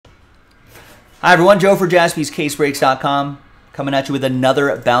Hi everyone, Joe for JaspysCaseBreaks.com coming at you with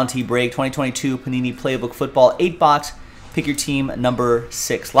another bounty break. 2022 Panini Playbook Football 8-box. Pick your team number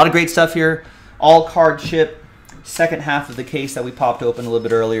 6. A lot of great stuff here. All card chip. Second half of the case that we popped open a little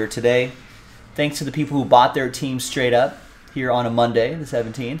bit earlier today. Thanks to the people who bought their teams straight up here on a Monday, the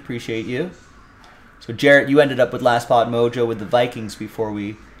 17th. Appreciate you. So Jarrett, you ended up with Last Spot Mojo with the Vikings before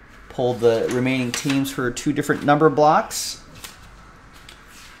we pulled the remaining teams for 2 different number blocks.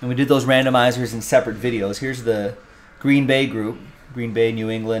 And we did those randomizers in separate videos. Here's the Green Bay group. Green Bay, New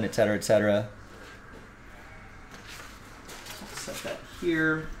England, etc., etc. Set that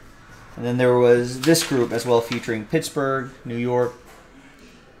here. And then there was this group as well featuring Pittsburgh, New York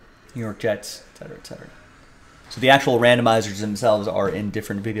Jets, etc., etc. So the actual randomizers themselves are in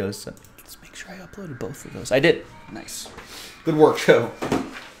different videos. So let's make sure I uploaded both of those. I did. Nice. Good work, Joe.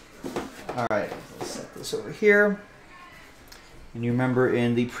 All right, let's set this over here. And you remember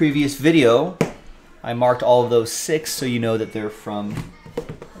in the previous video, I marked all of those 6 so you know that they're from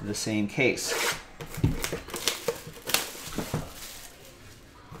the same case.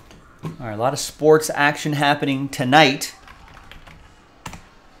 All right, a lot of sports action happening tonight.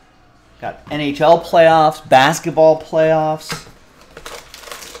 Got NHL playoffs, basketball playoffs.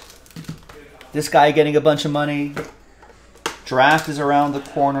 This guy getting a bunch of money. Draft is around the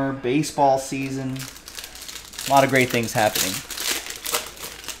corner. Baseball season. A lot of great things happening.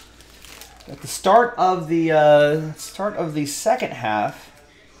 At the start of the second half.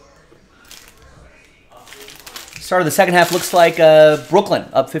 Start of the second half looks like Brooklyn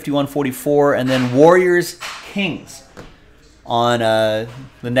up 51-44, and then Warriors Kings on the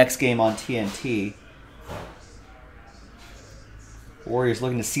next game on TNT. Warriors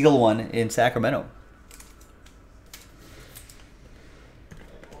looking to seal one in Sacramento.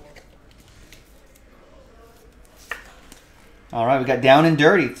 All right, we got down and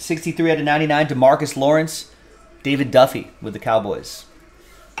dirty. 63 out of 99, DeMarcus Lawrence. David Duffy with the Cowboys.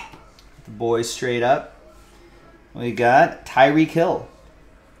 The boys straight up. We got Tyreek Hill.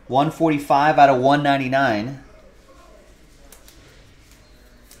 145 out of 199.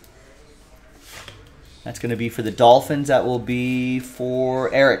 That's going to be for the Dolphins. That will be for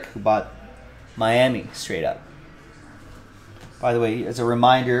Eric, who bought Miami straight up. By the way, as a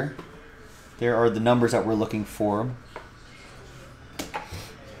reminder, there are the numbers that we're looking for.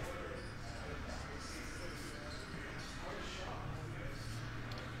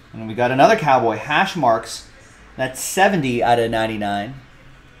 And we got another Cowboy, hash marks. That's 70 out of 99.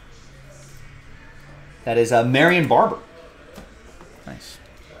 That is Marion Barber. Nice.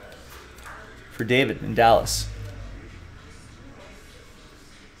 For David in Dallas.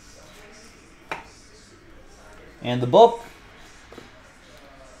 And the book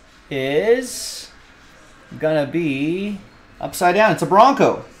is going to be upside down. It's a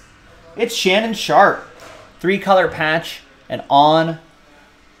Bronco. It's Shannon Sharp. 3-color patch and on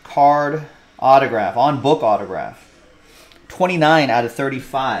card autograph, on book autograph. 29 out of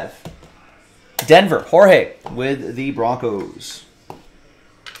 35. Denver, Jorge with the Broncos.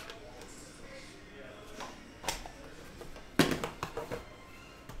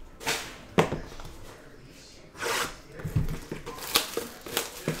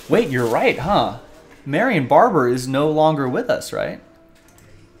 Wait, you're right, huh? Marion Barber is no longer with us, right?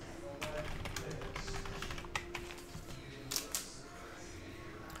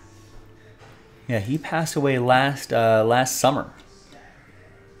 Yeah, he passed away last summer.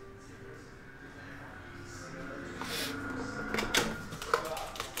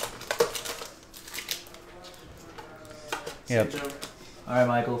 Yep. All right,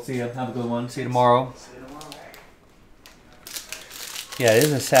 Michael. See you. Have a good one. See you tomorrow. Yeah, it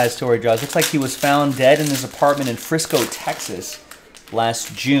is a sad story, Josh. Looks like he was found dead in his apartment in Frisco, Texas,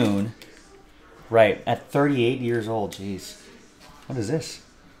 last June. Right, at 38 years old. Jeez. What is this?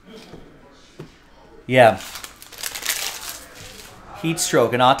 Yeah. Heat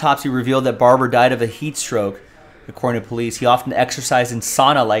stroke. An autopsy revealed that Barber died of a heat stroke, according to police. He often exercised in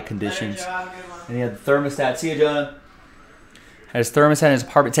sauna-like conditions. And he had the thermostat. See you, Jonah. Had his thermostat in his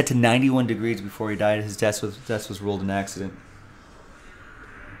apartment set to 91 degrees before he died. His death was ruled an accident.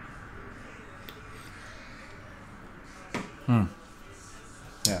 Yeah,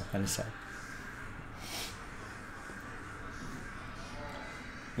 that is sad.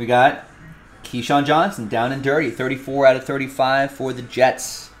 We got Keyshawn Johnson, down and dirty, 34 out of 35 for the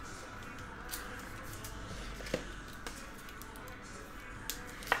Jets.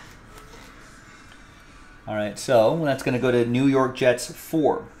 All right, so that's going to go to New York Jets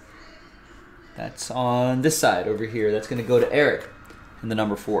 4. That's on this side over here. That's going to go to Eric in the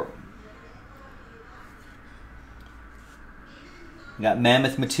number 4. We got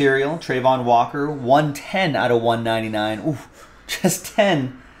Mammoth Material, Trayvon Walker, 110 out of 199. Ooh, just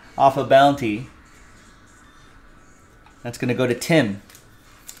 10 off a bounty. That's going to go to Tim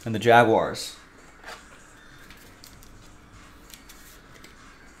and the Jaguars.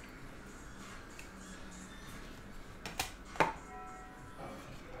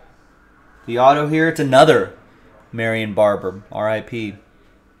 The auto here, it's another Marion Barber, RIP.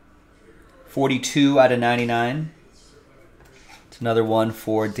 42 out of 99. It's another one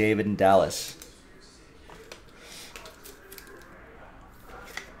for David in Dallas.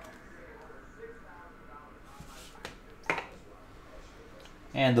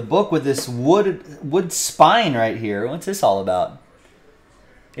 And the book with this wood spine right here, what's this all about?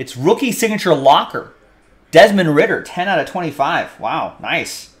 It's Rookie Signature Locker. Desmond Ridder, 10 out of 25. Wow,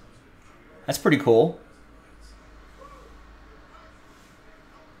 nice. That's pretty cool.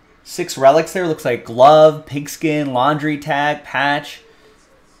 6 relics there. Looks like glove, pigskin, laundry tag, patch.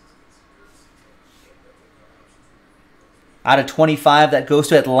 Out of 25, that goes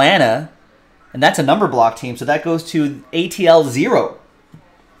to Atlanta. And that's a number block team, so that goes to ATL 0.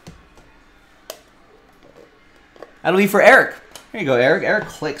 That'll be for Eric. There you go, Eric. Eric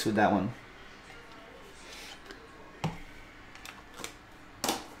clicks with that one.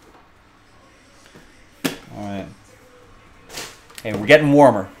 All right. Hey, we're getting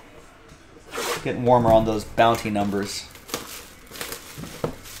warmer. Getting warmer on those bounty numbers.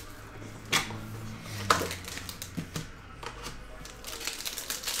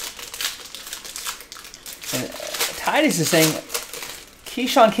 And Titus is saying,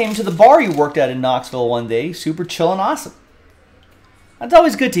 Keyshawn came to the bar you worked at in Knoxville one day. Super chill and awesome. That's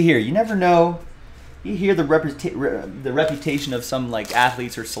always good to hear. You never know. You hear the reputation of some like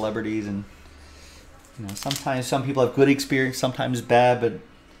athletes or celebrities, and you know, sometimes some people have good experience, sometimes bad, but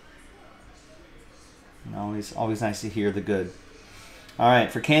you know, always nice to hear the good. All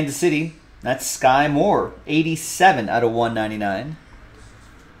right, for Kansas City, that's Sky Moore, 87 out of 199.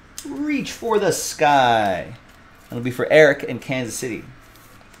 Reach for the sky. That'll be for Eric in Kansas City.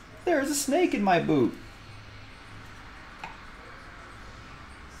 There's a snake in my boot.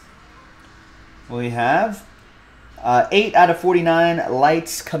 We have 8 out of 49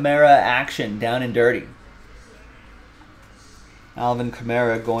 Lights Camara action down and dirty. Alvin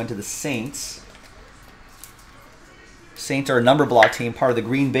Kamara going to the Saints. Saints are a number block team, part of the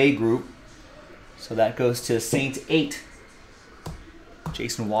Green Bay group. So that goes to Saints 8.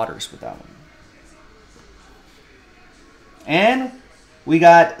 Jason Waters with that one. And we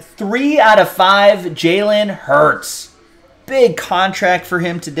got 3 out of 5 Jalen Hurts. Big contract for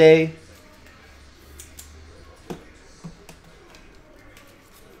him today.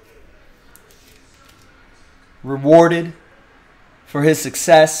 Rewarded for his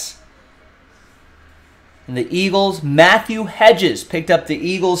success. And the Eagles, Matthew Hedges picked up the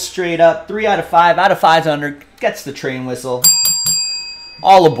Eagles straight up. 3 out of 5. Out of 5's under. Gets the train whistle.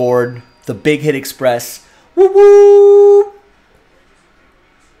 All aboard the Big Hit Express. Woo woo!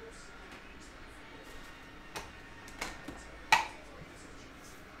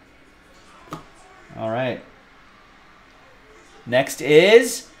 All right. Next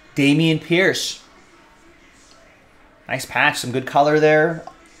is Dameon Pierce. Nice patch, some good color there.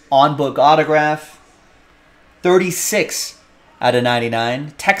 On-book autograph. 36 out of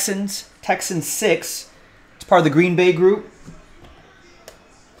 99. Texans 6. It's part of the Green Bay group.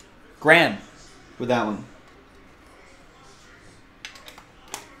 Graham with that one.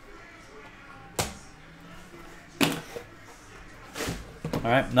 All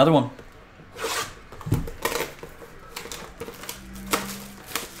right, another one.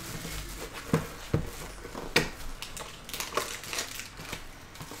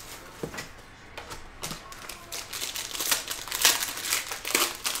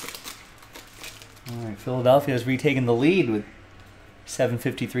 All right, Philadelphia has retaken the lead with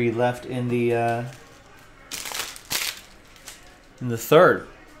 7:53 left in the third.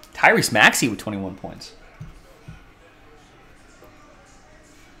 Tyrese Maxey with 21 points.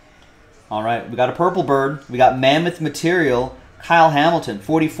 All right, we got a purple bird. We got Mammoth Material. Kyle Hamilton,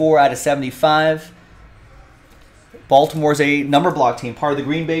 44 out of 75. Baltimore's a number block team, part of the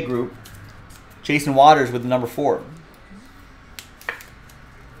Green Bay group. Jason Waters with the number 4.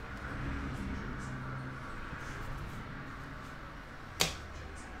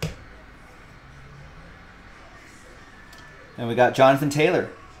 And we got Jonathan Taylor,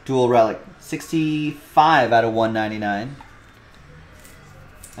 dual relic, 65 out of 199.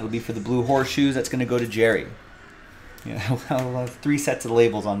 That'll be for the blue horseshoes. That's going to go to Jerry. Yeah, I'll have 3 sets of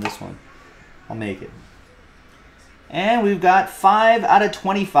labels on this one. I'll make it. And we've got 5 out of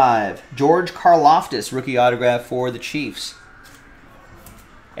 25. George Karlaftis, rookie autograph for the Chiefs.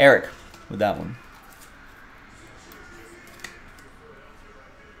 Eric with that one.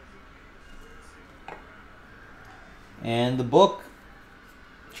 And the book,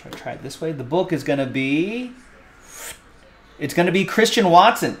 try it this way. The book is going to be, it's going to be Christian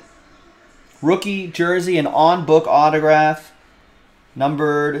Watson. Rookie jersey and on-book autograph,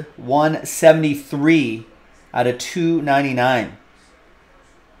 numbered 173 out of 299.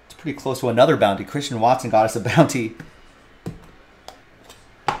 It's pretty close to another bounty. Christian Watson got us a bounty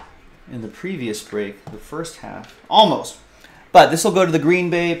in the previous break, the first half. Almost. But this will go to the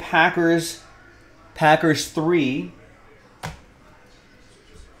Green Bay Packers. Packers 3.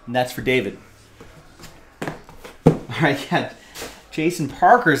 And that's for David. All right, yeah. Jason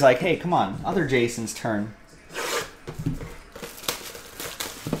Parker's like, hey, come on. Other Jason's turn.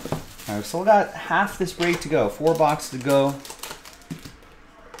 All right, so we got half this break to go. 4 boxes to go.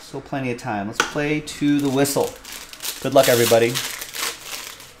 Still plenty of time. Let's play to the whistle. Good luck, everybody.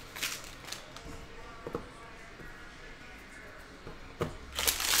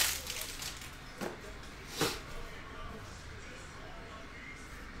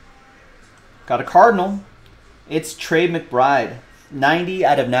 Got a Cardinal. It's Trey McBride. 90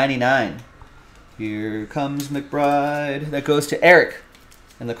 out of 99. Here comes McBride. That goes to Eric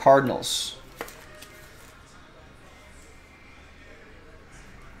and the Cardinals.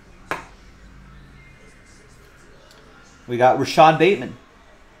 We got Rashad Bateman.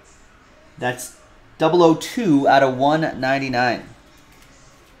 That's 002 out of 199.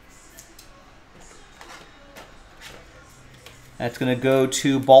 That's going to go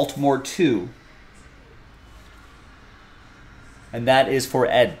to Baltimore 2. And that is for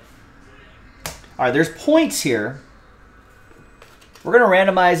Ed. All right, there's points here. We're going to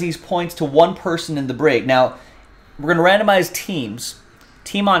randomize these points to one person in the break. Now, we're going to randomize teams.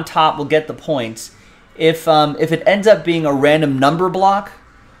 Team on top will get the points. If it ends up being a random number block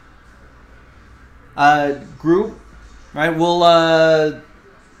group, right? We'll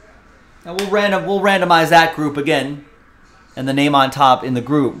randomize that group again, and the name on top in the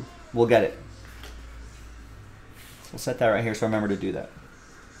group will get it. We'll set that right here so remember to do that.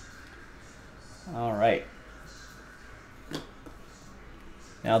 All right.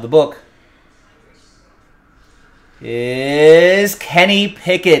 Now the book is Kenny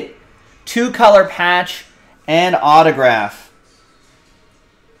Pickett. 2-color patch and autograph.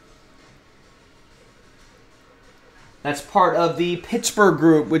 That's part of the Pittsburgh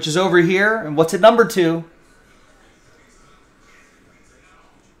group, which is over here. And what's it numbered to?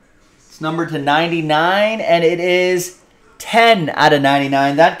 It's numbered to 99, and it is 10 out of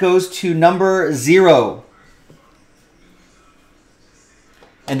 99. That goes to number 0.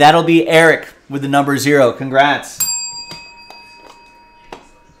 And that'll be Eric with the number 0. Congrats.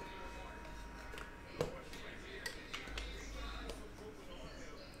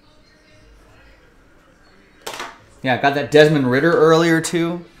 Yeah, got that Desmond Ridder earlier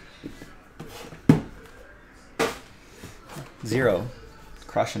too. 0.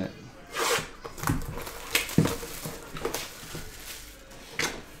 Crushing it.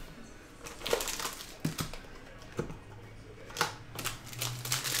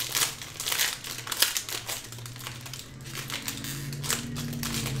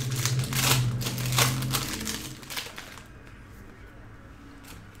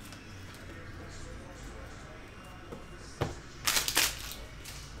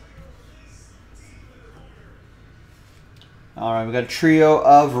 All right, we got a trio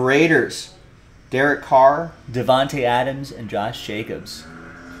of Raiders. Derek Carr, Devontae Adams, and Josh Jacobs.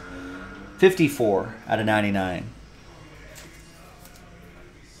 54 out of 99.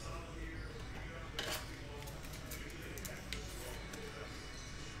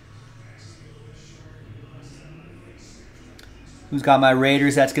 Who's got my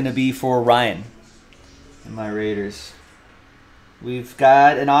Raiders? That's going to be for Ryan and my Raiders. We've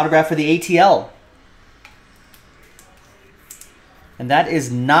got an autograph for the ATL. And that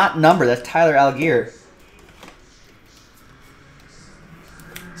is not numbered. That's Tyler Algier.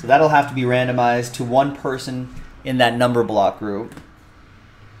 So that'll have to be randomized to one person in that number block group.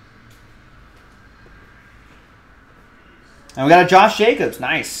 And we got a Josh Jacobs.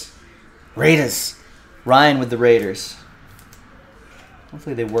 Nice. Raiders. Ryan with the Raiders.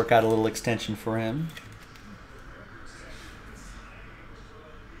 Hopefully they work out a little extension for him.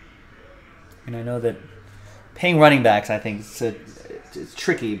 And I know that paying running backs, I think it's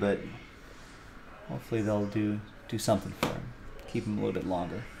tricky, but hopefully they'll do something for him. Keep him a little bit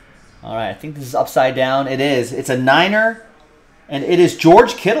longer. All right, I think this is upside down. It is. It's a Niner, and it is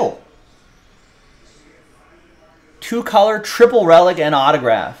George Kittle. 2-color, triple relic, and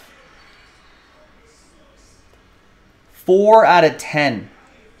autograph. 4 out of 10.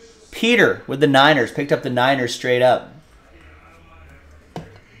 Peter with the Niners. Picked up the Niners straight up.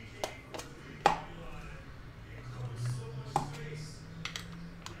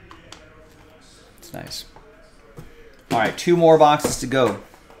 It's nice. All right, 2 more boxes to go.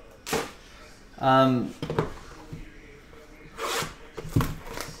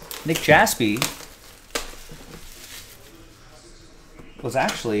 Nick Jaspy was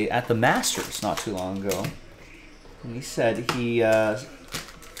actually at the Masters not too long ago. And he said he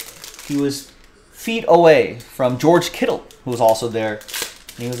was feet away from George Kittle, who was also there.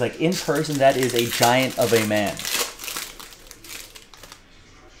 And he was like, in person, that is a giant of a man.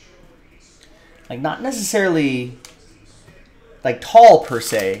 Like, not necessarily like tall per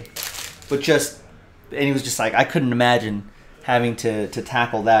se, but just, and he was just like, I couldn't imagine having to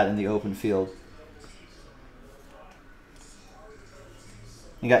tackle that in the open field.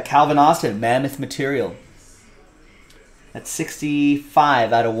 You got Calvin Austin, Mammoth Material. That's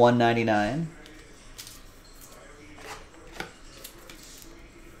 65 out of 199.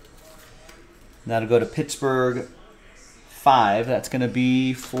 That'll go to Pittsburgh 5. That's going to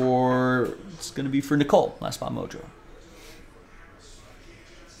be for Nicole, Last Spot Mojo.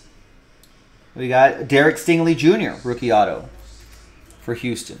 We got Derek Stingley Jr., rookie auto for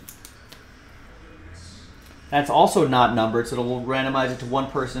Houston. That's also not numbered, so it'll randomize it to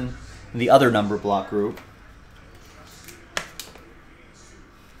one person in the other number block group.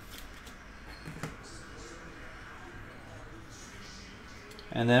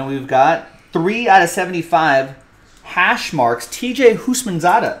 And then we've got 3 out of 75 hash marks. TJ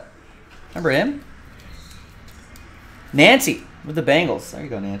Husmanzada. Remember him? Nancy with the Bengals. There you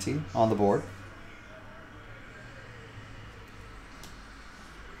go, Nancy, on the board.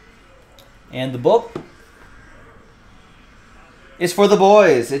 And the book is for the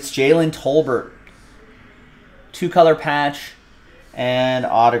boys. It's Jalen Tolbert. 2-color patch and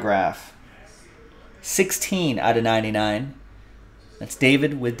autograph. 16 out of 99. That's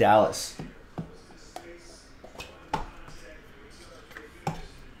David with Dallas.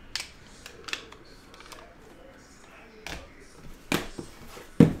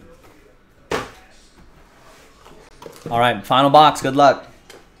 All right, final box. Good luck.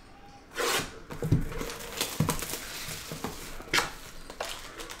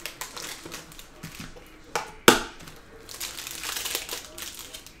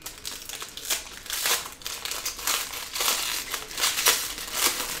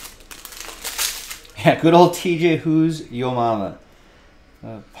 Yeah, good old TJ Who's Yo Mama.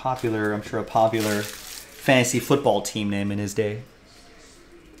 Popular, I'm sure a popular fantasy football team name in his day.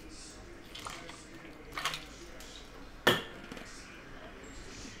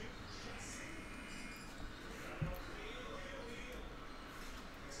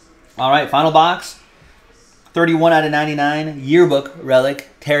 All right, final box. 31 out of 99. Yearbook relic,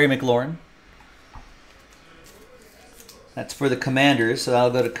 Terry McLaurin. That's for the Commanders, so that'll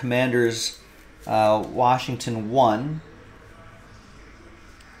go to Commanders Washington 1.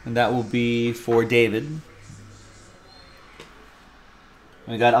 And that will be for David.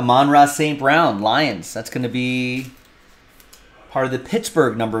 We got Amon-Ra St. Brown, Lions. That's going to be part of the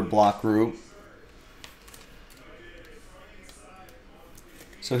Pittsburgh numbered block group.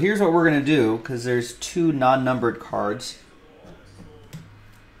 So here's what we're going to do, because there's 2 non-numbered cards.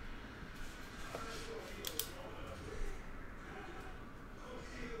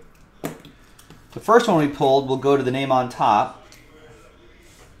 The first one we pulled will go to the name on top,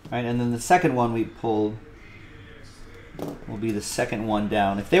 right? And then the second one we pulled will be the second one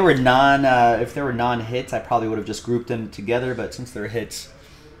down. If they were non-hits, I probably would have just grouped them together. But since they're hits,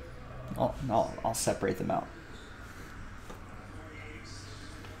 I'll separate them out.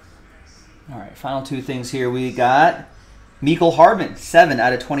 All right, final 2 things here. We got Mecole Hardman, 7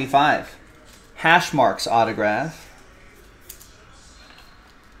 out of 25. Hash marks autograph.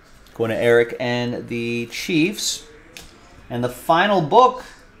 Going to Eric and the Chiefs. And the final book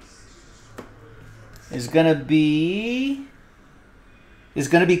is going to be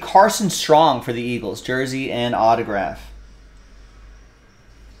Carson Strong for the Eagles, jersey and autograph.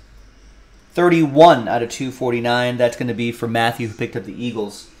 31 out of 249. That's going to be for Matthew, who picked up the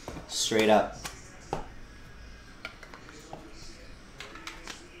Eagles straight up.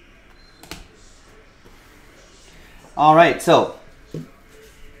 All right, so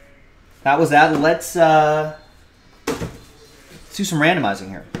that was that. Let's do some randomizing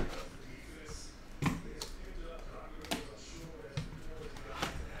here.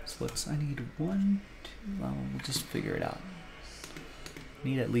 So I need 1, 2, well, we'll just figure it out.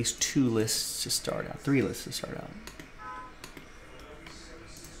 Need at least 2 lists to start out, 3 lists to start out.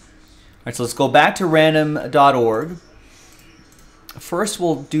 All right, so let's go back to random.org. first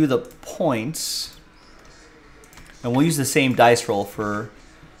we'll do the points, and we'll use the same dice roll for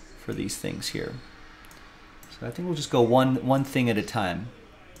these things here. So I think we'll just go one thing at a time.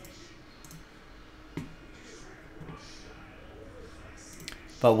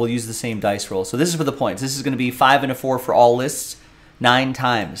 But we'll use the same dice roll. So this is for the points. This is going to be 5 and a 4 for all lists, 9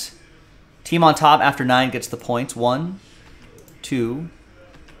 times. Team on top after 9 gets the points. 1, 2,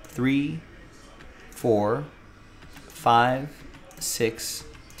 3, 4, 5, 6,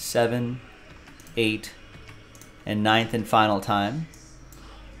 7, 8, and 9th and final time.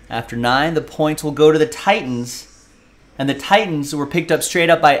 After 9, the points will go to the Titans, and the Titans were picked up straight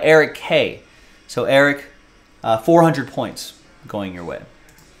up by Eric K. So Eric, 400 points going your way.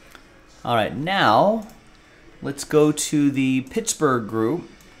 All right, now let's go to the Pittsburgh group.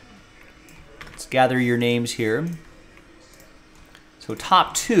 Let's gather your names here. So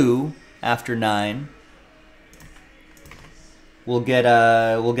top 2 after 9 we'll get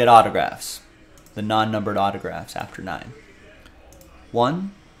autographs, the non-numbered autographs after 9.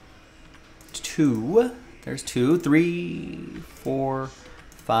 1, 2, there's 2, 3, 4,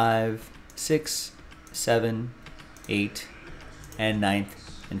 5, 6, 7, 8, and 9th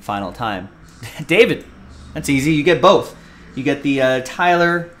and final time. David, that's easy. You get both. You get the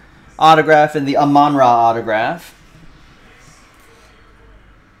Tyler autograph and the Amon-Ra autograph.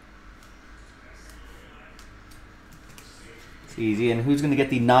 It's easy. And who's going to get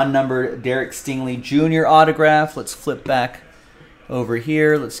the non-numbered Derek Stingley Jr. autograph? Let's flip back over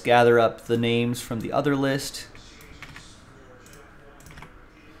here. Let's gather up the names from the other list.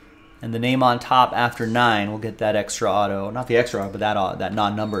 And the name on top after 9 will get that extra auto. Not the extra auto, but that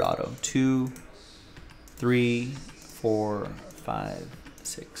non-numbered auto. 2, 3, 4, 5,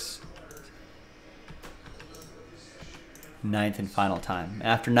 6. 9th and final time.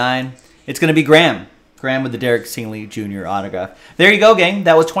 After 9, it's going to be Graham. Graham with the Derek Stingley Jr. autograph. There you go, gang.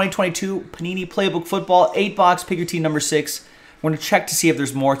 That was 2022 Panini Playbook Football 8-box. Pick your team number 6. We're going to check to see if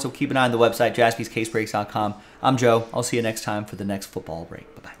there's more, so keep an eye on the website, jaspyscasebreaks.com. I'm Joe. I'll see you next time for the next football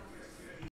break. Bye-bye.